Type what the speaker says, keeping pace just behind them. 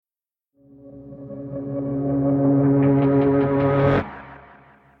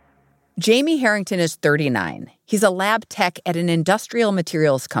Jamie Herrington is 39. He's a lab tech at an industrial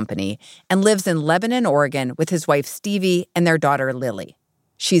materials company and lives in Lebanon, Oregon with his wife Stevie and their daughter Lily.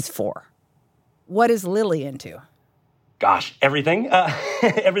 She's 4. What is Lily into? Gosh, everything.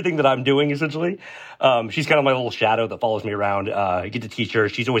 Everything that I'm doing, essentially. She's kind of my little shadow that follows me around. I get to teach her.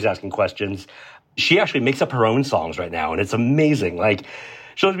 She's always asking questions. She actually makes up her own songs right now, and it's amazing. Like,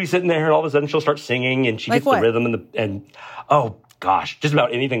 she'll be sitting there, and all of a sudden she'll start singing, and she gets the rhythm and oh, gosh, just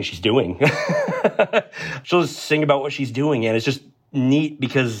about anything she's doing. She'll just sing about what she's doing, and it's just neat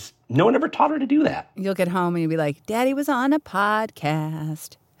because no one ever taught her to do that. You'll get home and you'll be like, Daddy was on a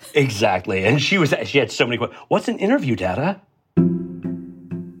podcast. Exactly. And she had so many questions. What's an interview, Dada?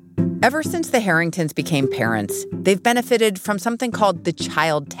 Ever since the Herringtons became parents, they've benefited from something called the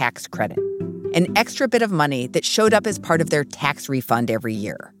child tax credit, an extra bit of money that showed up as part of their tax refund every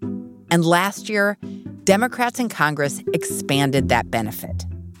year. And last year, Democrats in Congress expanded that benefit.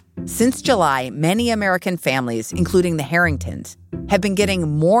 Since July, many American families, including the Herringtons, have been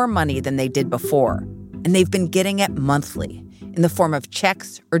getting more money than they did before, and they've been getting it monthly in the form of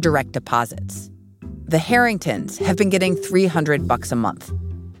checks or direct deposits. The Herringtons have been getting $300 a month.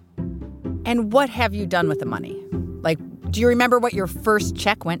 And what have you done with the money? Like, do you remember what your first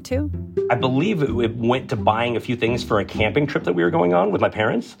check went to? I believe it went to buying a few things for a camping trip that we were going on with my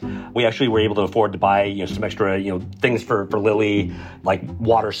parents. We actually were able to afford to buy, some extra, things for Lily, like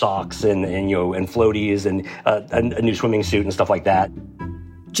water socks and floaties and a new swimming suit and stuff like that.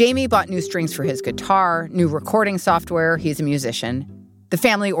 Jamie bought new strings for his guitar, new recording software. He's a musician. The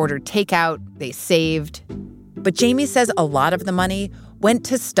family ordered takeout. They saved. But Jamie says a lot of the money went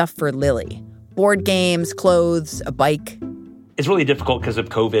to stuff for Lily. Board games, clothes, a bike. It's really difficult because of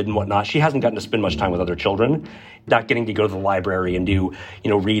COVID and whatnot. She hasn't gotten to spend much time with other children, not getting to go to the library and do,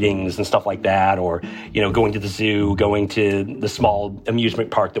 readings and stuff like that, or, going to the zoo, going to the small amusement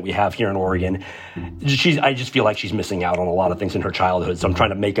park that we have here in Oregon. I just feel like she's missing out on a lot of things in her childhood, so I'm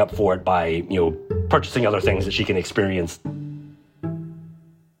trying to make up for it by, purchasing other things that she can experience.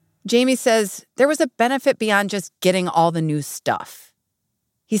 Jamie says there was a benefit beyond just getting all the new stuff.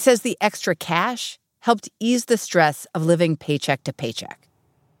 He says the extra cash helped ease the stress of living paycheck to paycheck.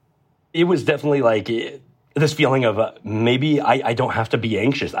 It was definitely like this feeling of maybe I don't have to be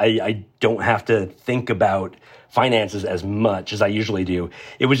anxious. I don't have to think about finances as much as I usually do.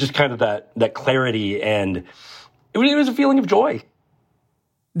 It was just kind of that clarity, and it was a feeling of joy.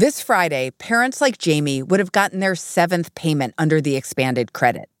 This Friday, parents like Jamie would have gotten their 7th payment under the expanded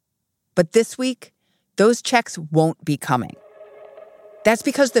credit. But this week, those checks won't be coming. That's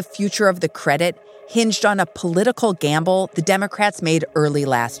because the future of the credit hinged on a political gamble the Democrats made early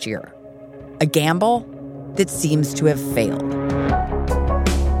last year. A gamble that seems to have failed.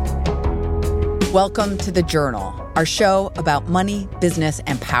 Welcome to The Journal, our show about money, business,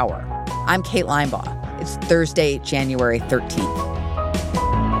 and power. I'm Kate Linebaugh. It's Thursday, January 13th.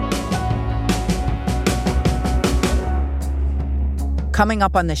 Coming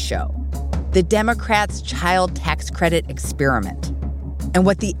up on the show, the Democrats' child tax credit experiment and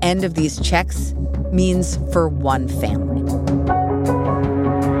what the end of these checks means for one family.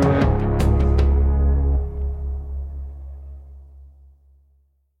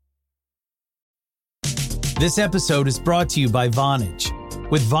 This episode is brought to you by Vonage.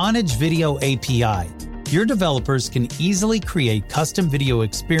 With Vonage Video API, your developers can easily create custom video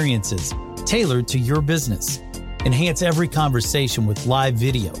experiences tailored to your business. Enhance every conversation with live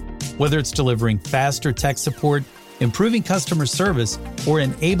video, whether it's delivering faster tech support, improving customer service, or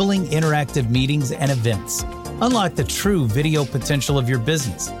enabling interactive meetings and events. Unlock the true video potential of your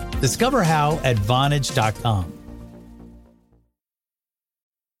business. Discover how at Vonage.com.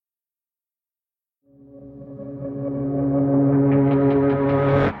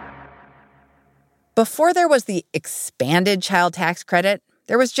 Before there was the expanded child tax credit,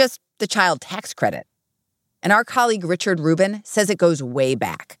 there was just the child tax credit. And our colleague Richard Rubin says it goes way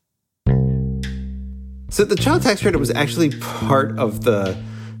back. So the child tax credit was actually part of the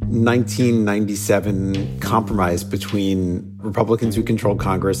 1997 compromise between Republicans who controlled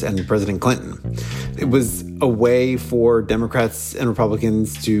Congress and President Clinton. It was a way for Democrats and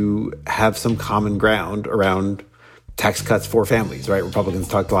Republicans to have some common ground around tax cuts for families, right? Republicans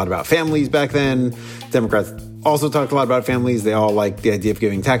talked a lot about families back then. Democrats also talked a lot about families. They all liked the idea of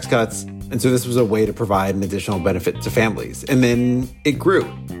giving tax cuts. And so this was a way to provide an additional benefit to families. And then it grew.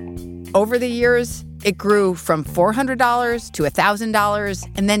 Over the years, it grew from $400 to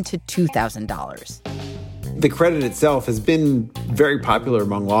 $1,000 and then to $2,000. The credit itself has been very popular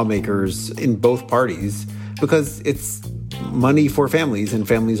among lawmakers in both parties because it's money for families, and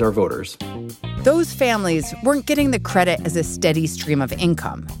families are voters. Those families weren't getting the credit as a steady stream of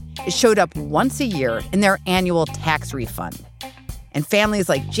income. It showed up once a year in their annual tax refund. And families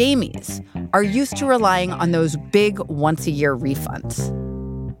like Jamie's are used to relying on those big once-a-year refunds.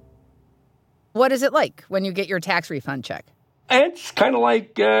 What is it like when you get your tax refund check? It's kind of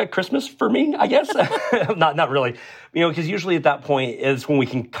like Christmas for me, I guess. Not really. Because usually at that point is when we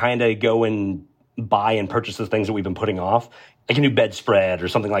can kind of go and buy and purchase the things that we've been putting off. Like a new bedspread or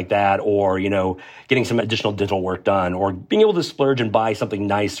something like that, or, getting some additional dental work done, or being able to splurge and buy something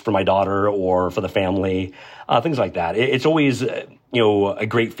nice for my daughter or for the family, things like that. It's always, a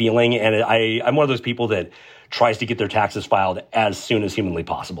great feeling. And I'm one of those people that tries to get their taxes filed as soon as humanly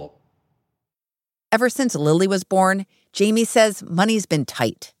possible. Ever since Lily was born, Jamie says money's been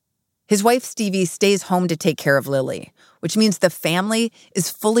tight. His wife, Stevie, stays home to take care of Lily, which means the family is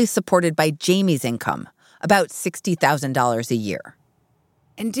fully supported by Jamie's income, about $60,000 a year.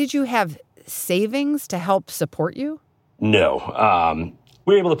 And did you have savings to help support you? No.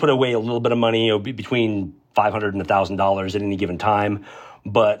 We were able to put away a little bit of money, between $500 and $1,000 at any given time.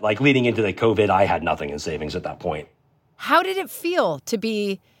 But leading into the COVID, I had nothing in savings at that point. How did it feel to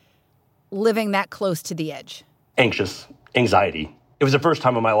be living that close to the edge? Anxious, anxiety. It was the first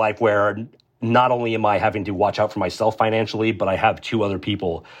time in my life where not only am I having to watch out for myself financially, but I have two other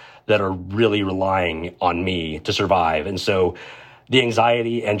people that are really relying on me to survive. And so the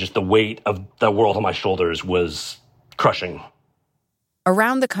anxiety and just the weight of the world on my shoulders was crushing.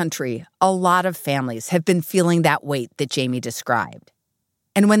 Around the country, a lot of families have been feeling that weight that Jamie described.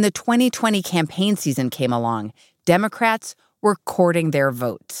 And when the 2020 campaign season came along, Democrats were courting their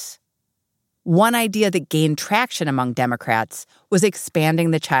votes. One idea that gained traction among Democrats was expanding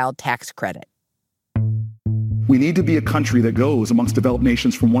the child tax credit. We need to be a country that goes amongst developed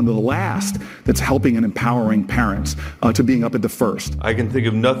nations from one to the last that's helping and empowering parents to being up at the first. I can think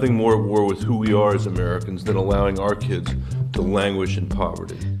of nothing more at war with who we are as Americans than allowing our kids to languish in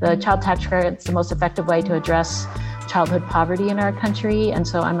poverty. The child tax credit is the most effective way to address childhood poverty in our country, and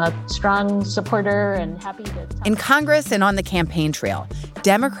so I'm a strong supporter and happy to... In Congress and on the campaign trail,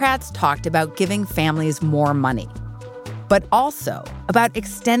 Democrats talked about giving families more money, but also about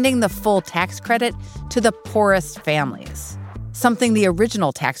extending the full tax credit to the poorest families, something the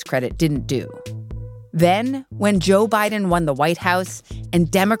original tax credit didn't do. Then, when Joe Biden won the White House and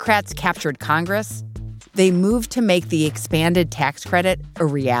Democrats captured Congress, they moved to make the expanded tax credit a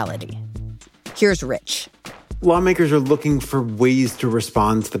reality. Here's Rich. Lawmakers are looking for ways to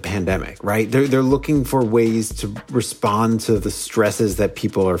respond to the pandemic, right? They're looking for ways to respond to the stresses that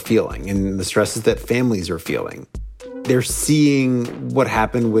people are feeling and the stresses that families are feeling. They're seeing what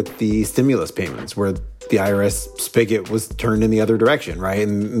happened with the stimulus payments, where the IRS spigot was turned in the other direction, right?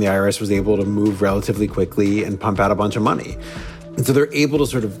 And the IRS was able to move relatively quickly and pump out a bunch of money. And so they're able to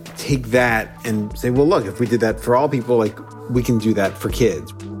sort of take that and say, well, look, if we did that for all people, we can do that for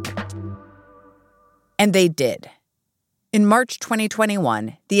kids. And they did. In March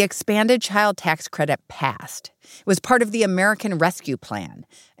 2021, the expanded child tax credit passed. It was part of the American Rescue Plan,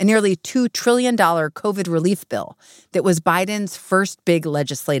 a nearly $2 trillion COVID relief bill that was Biden's first big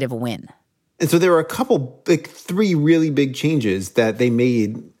legislative win. And so there were a couple, three really big changes that they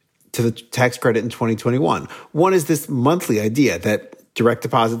made to the tax credit in 2021. One is this monthly idea that direct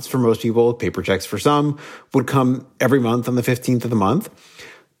deposits for most people, paper checks for some, would come every month on the 15th of the month.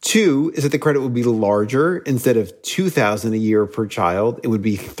 Two is that the credit would be larger. Instead of $2,000 a year per child, it would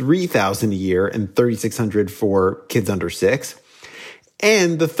be $3,000 a year and $3,600 for kids under 6.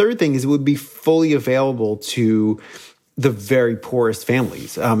 And the third thing is it would be fully available to the very poorest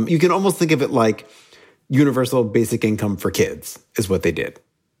families. You can almost think of it like universal basic income for kids is what they did.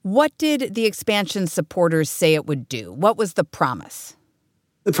 What did the expansion supporters say it would do? What was the promise?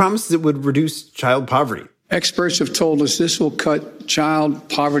 The promise is it would reduce child poverty. Experts have told us this will cut child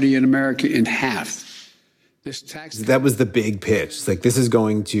poverty in America in half. That was the big pitch. It's this is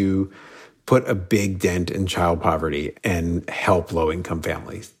going to put a big dent in child poverty and help low-income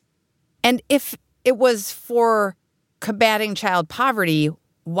families. And if it was for combating child poverty,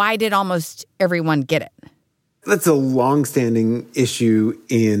 why did almost everyone get it? That's a longstanding issue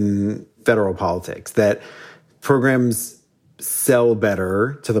in federal politics, that programs sell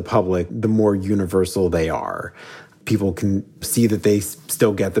better to the public the more universal they are. People can see that they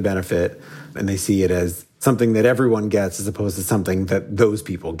still get the benefit, and they see it as something that everyone gets as opposed to something that those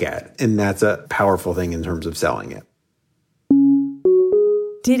people get. And that's a powerful thing in terms of selling it.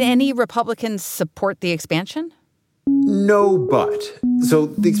 Did any Republicans support the expansion? No, but. So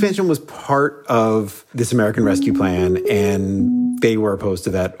the expansion was part of this American Rescue Plan, and they were opposed to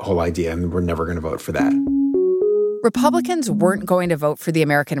that whole idea and were never going to vote for that. Republicans weren't going to vote for the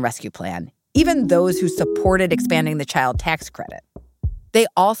American Rescue Plan, even those who supported expanding the child tax credit. They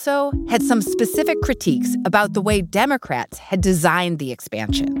also had some specific critiques about the way Democrats had designed the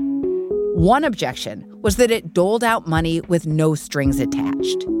expansion. One objection was that it doled out money with no strings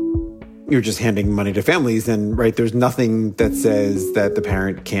attached. You're just handing money to families, and right, there's nothing that says that the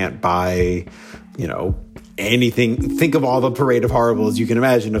parent can't buy, anything. Think of all the parade of horribles you can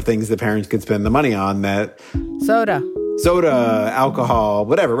imagine of things the parents could spend the money on. That soda, alcohol,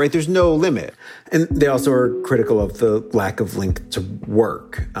 whatever, right? There's no limit. And they also are critical of the lack of link to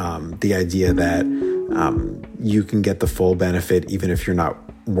work. The idea that you can get the full benefit even if you're not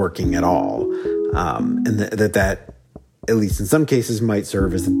working at all. And that, at least in some cases, might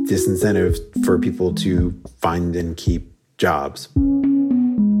serve as a disincentive for people to find and keep jobs.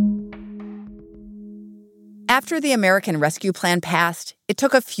 After the American Rescue Plan passed, it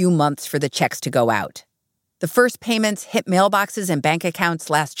took a few months for the checks to go out. The first payments hit mailboxes and bank accounts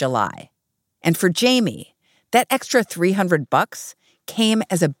last July. And for Jamie, that extra $300 came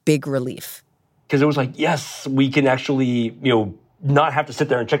as a big relief. Because it was like, yes, we can actually, not have to sit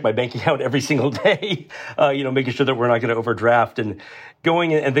there and check my bank account every single day, making sure that we're not going to overdraft, and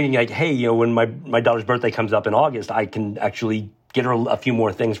going and thinking like, hey, when my daughter's birthday comes up in August, I can actually get her a few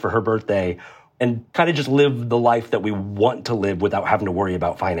more things for her birthday and kind of just live the life that we want to live without having to worry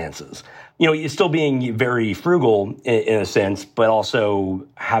about finances. You're still being very frugal in a sense, but also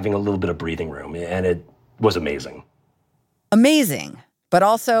having a little bit of breathing room. And it was amazing. Amazing, but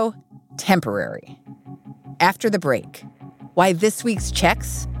also temporary. After the break, why this week's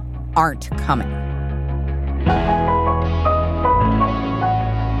checks aren't coming.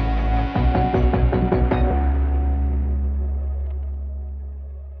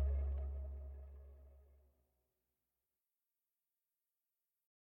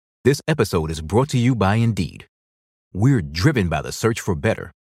 This episode is brought to you by Indeed. We're driven by the search for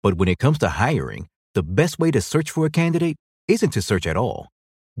better, but when it comes to hiring, the best way to search for a candidate isn't to search at all.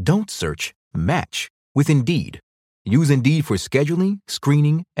 Don't search, match with Indeed. Use Indeed for scheduling,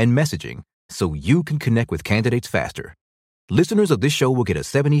 screening, and messaging so you can connect with candidates faster. Listeners of this show will get a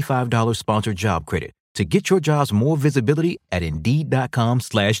 $75 sponsored job credit to get your jobs more visibility at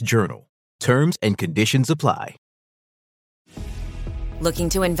Indeed.com/journal. Terms and conditions apply. Looking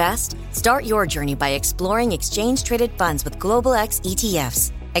to invest? Start your journey by exploring exchange-traded funds with Global X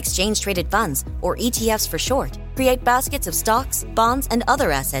ETFs. Exchange-traded funds, or ETFs for short, create baskets of stocks, bonds, and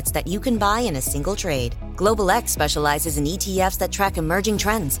other assets that you can buy in a single trade. Global X specializes in ETFs that track emerging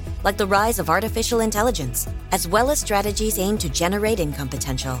trends, like the rise of artificial intelligence, as well as strategies aimed to generate income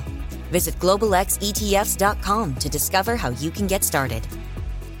potential. Visit globalxetfs.com to discover how you can get started.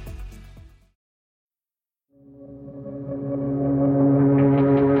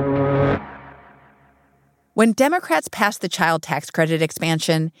 When Democrats passed the child tax credit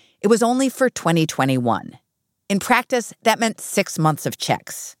expansion, it was only for 2021. In practice, that meant 6 months of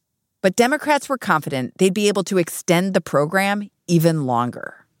checks. But Democrats were confident they'd be able to extend the program even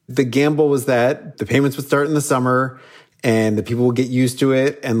longer. The gamble was that the payments would start in the summer and the people would get used to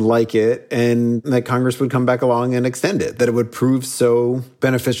it and like it, and that Congress would come back along and extend it, that it would prove so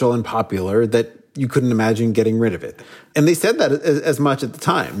beneficial and popular that you couldn't imagine getting rid of it. And they said that as much at the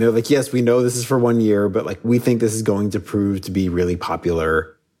time. They're like, yes, we know this is for 1 year, but we think this is going to prove to be really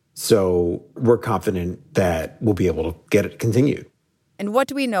popular. So we're confident that we'll be able to get it continued. And what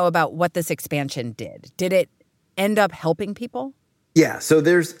do we know about what this expansion did? Did it end up helping people? Yeah, so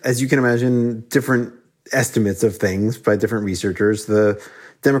there's, as you can imagine, different estimates of things by different researchers. The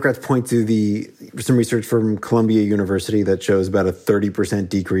Democrats point to some research from Columbia University that shows about a 30%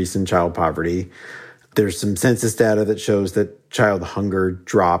 decrease in child poverty. There's some census data that shows that child hunger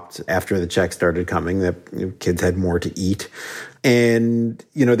dropped after the checks started coming, that kids had more to eat. And,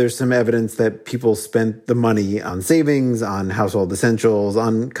 there's some evidence that people spent the money on savings, on household essentials,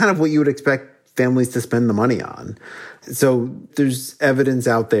 on kind of what you would expect families to spend the money on. So there's evidence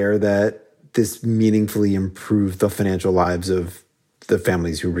out there that this meaningfully improved the financial lives of the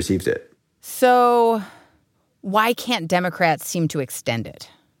families who received it. So why can't Democrats seem to extend it?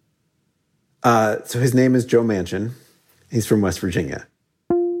 So his name is Joe Manchin. He's from West Virginia.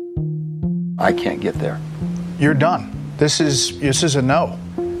 I can't get there. You're done. This is a no.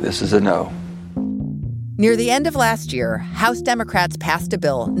 This is a no. Near the end of last year, House Democrats passed a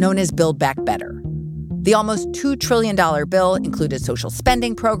bill known as Build Back Better. The almost $2 trillion bill included social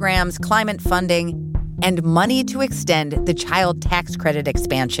spending programs, climate funding, and money to extend the child tax credit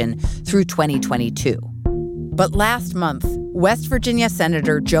expansion through 2022. But last month, West Virginia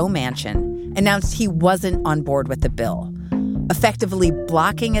Senator Joe Manchin announced he wasn't on board with the bill, effectively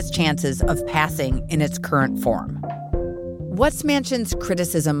blocking its chances of passing in its current form. What's Manchin's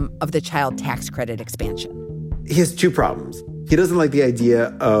criticism of the child tax credit expansion? He has two problems. He doesn't like the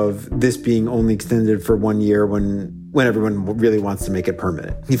idea of this being only extended for 1 year when everyone really wants to make it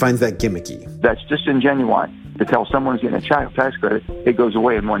permanent. He finds that gimmicky. That's disingenuous to tell someone who's getting a child tax credit, it goes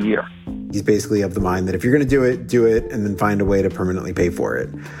away in 1 year. He's basically of the mind that if you're going to do it, and then find a way to permanently pay for it.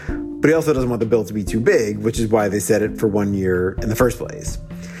 But he also doesn't want the bill to be too big, which is why they set it for 1 year in the first place.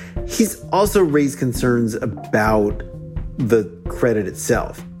 He's also raised concerns about the credit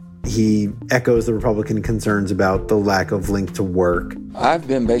itself. He echoes the Republican concerns about the lack of link to work. I've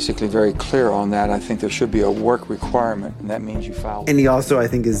been basically very clear on that. I think there should be a work requirement, and that means you file. And he also, I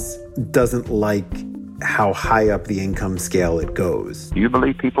think, doesn't like how high up the income scale it goes. Do you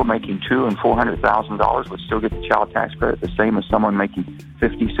believe people making $200,000 and $400,000 would still get the child tax credit the same as someone making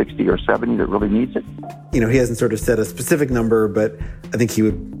 50, 60, or 70 that really needs it? He hasn't sort of set a specific number, but I think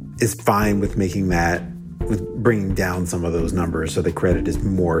he is fine with making that, with bringing down some of those numbers so the credit is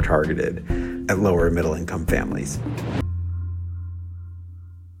more targeted at lower and middle income families.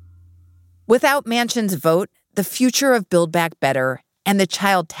 Without Manchin's vote, the future of Build Back Better and the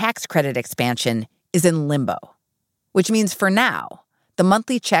child tax credit expansion is in limbo, which means for now, the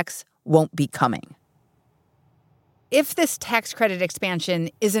monthly checks won't be coming. If this tax credit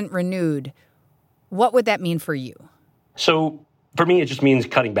expansion isn't renewed, what would that mean for you? So for me, it just means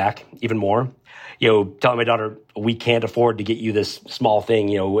cutting back even more. Telling my daughter, we can't afford to get you this small thing,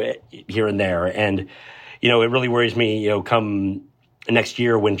 here and there. And, it really worries me, come next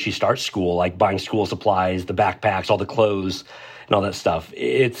year when she starts school, like buying school supplies, the backpacks, all the clothes, and all that stuff.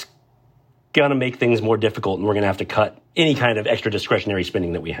 It's going to make things more difficult, and we're going to have to cut any kind of extra discretionary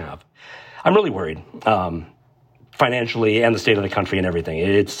spending that we have. I'm really worried, financially and the state of the country and everything.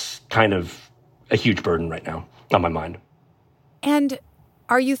 It's kind of a huge burden right now on my mind. And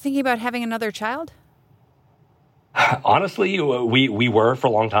are you thinking about having another child? Honestly, we were for a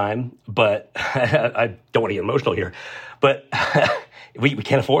long time, but I don't want to get emotional here, but we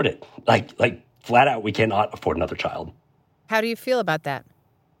can't afford it. Like flat out, we cannot afford another child. How do you feel about that?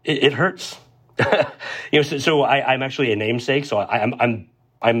 It hurts. So I'm actually a namesake, so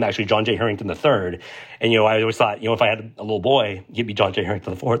I'm actually John J. Herrington III, and I always thought, if I had a little boy, he'd be John J.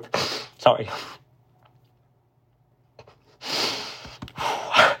 Herrington IV. Sorry.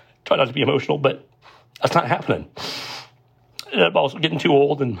 Try not to be emotional, but that's not happening. And I'm also getting too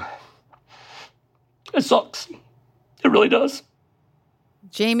old, and it sucks. It really does.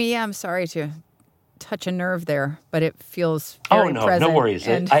 Jamie, I'm sorry to touch a nerve there, but it feels very present. No worries.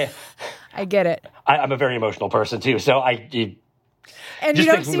 I get it. I'm a very emotional person, too, so and just you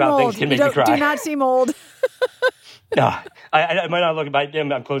don't seem old. You do not seem old. No, I might not look, but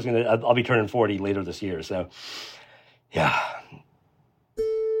I'm closing it. I'll be turning 40 later this year, so yeah.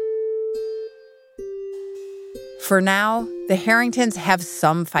 For now, the Herringtons have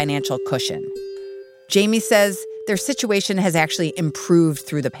some financial cushion. Jamie says their situation has actually improved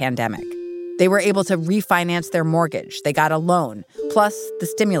through the pandemic. They were able to refinance their mortgage. They got a loan, plus the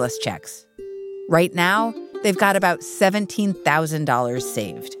stimulus checks. Right now, they've got about $17,000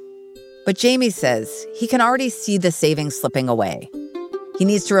 saved. But Jamie says he can already see the savings slipping away. He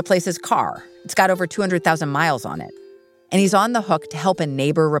needs to replace his car. It's got over 200,000 miles on it. And he's on the hook to help a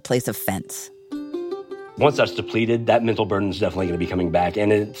neighbor replace a fence. Once that's depleted, that mental burden is definitely going to be coming back,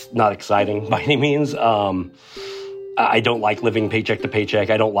 and it's not exciting by any means. I don't like living paycheck to paycheck.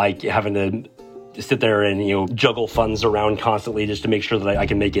 I don't like having to sit there and juggle funds around constantly just to make sure that I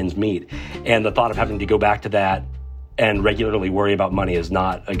can make ends meet. And the thought of having to go back to that and regularly worry about money is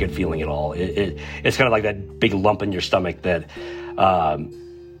not a good feeling at all. It's kind of like that big lump in your stomach that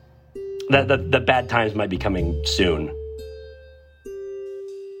the bad times might be coming soon.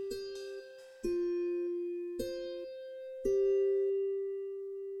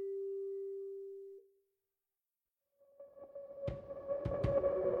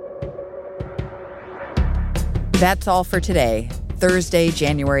 That's all for today, Thursday,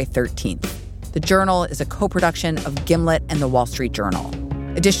 January 13th. The Journal is a co-production of Gimlet and The Wall Street Journal.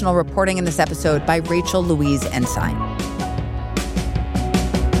 Additional reporting in this episode by Rachel Louise Ensign.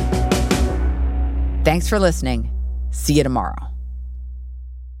 Thanks for listening. See you tomorrow.